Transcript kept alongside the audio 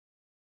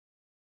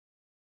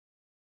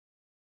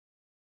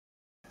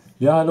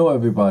Yeah, hello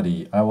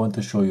everybody. I want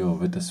to show you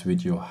with this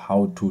video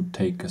how to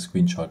take a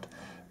screenshot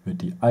with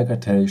the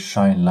Alcatel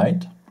Shine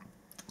Lite.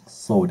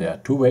 So there are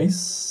two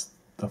ways.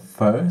 The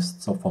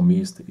first, so for me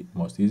is the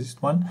most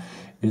easiest one,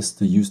 is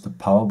to use the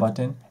power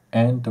button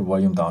and the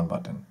volume down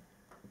button.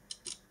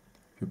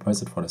 If you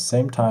press it for the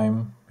same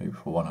time, maybe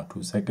for 1 or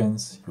 2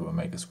 seconds, you will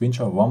make a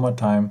screenshot one more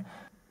time.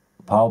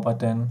 Power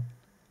button,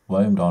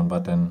 volume down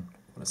button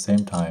for the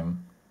same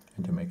time,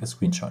 and you make a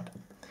screenshot.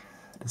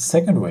 The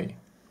second way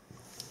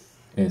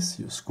is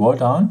you scroll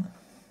down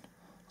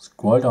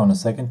a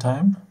second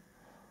time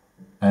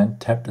and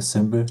tap the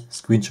symbol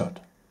screenshot.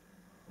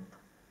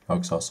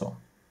 Works also.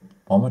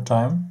 One more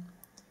time,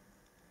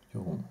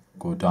 you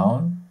go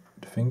down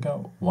with the finger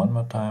one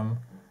more time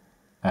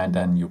and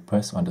then you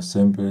press on the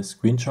symbol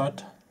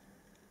screenshot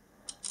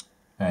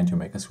and you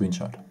make a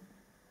screenshot.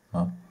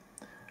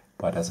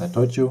 But as I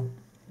told you,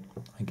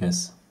 I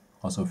guess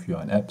also if you're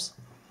on apps,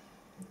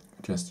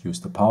 just use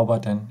the power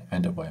button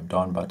and the volume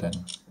down button.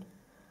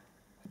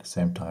 At the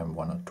same time,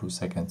 1 or 2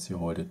 seconds you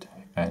hold it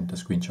and the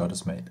screenshot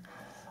is made.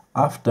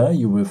 After,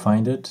 you will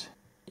find it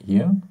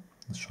here,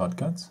 the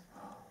shortcuts,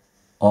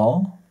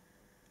 or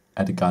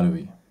at the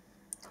gallery.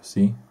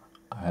 See,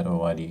 I had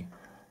already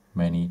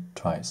many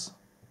tries.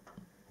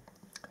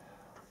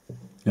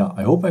 Yeah,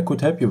 I hope I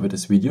could help you with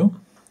this video,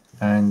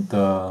 and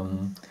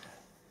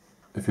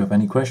if you have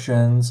any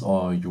questions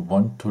or you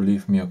want to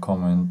leave me a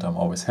comment, I'm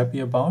always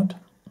happy about.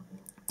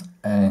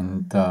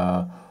 And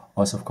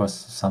also, of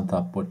course, thumbs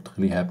up would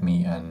really help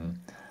me. And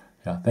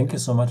yeah, thank you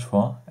so much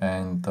for,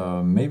 and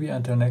maybe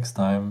until next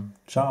time.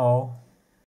 Ciao.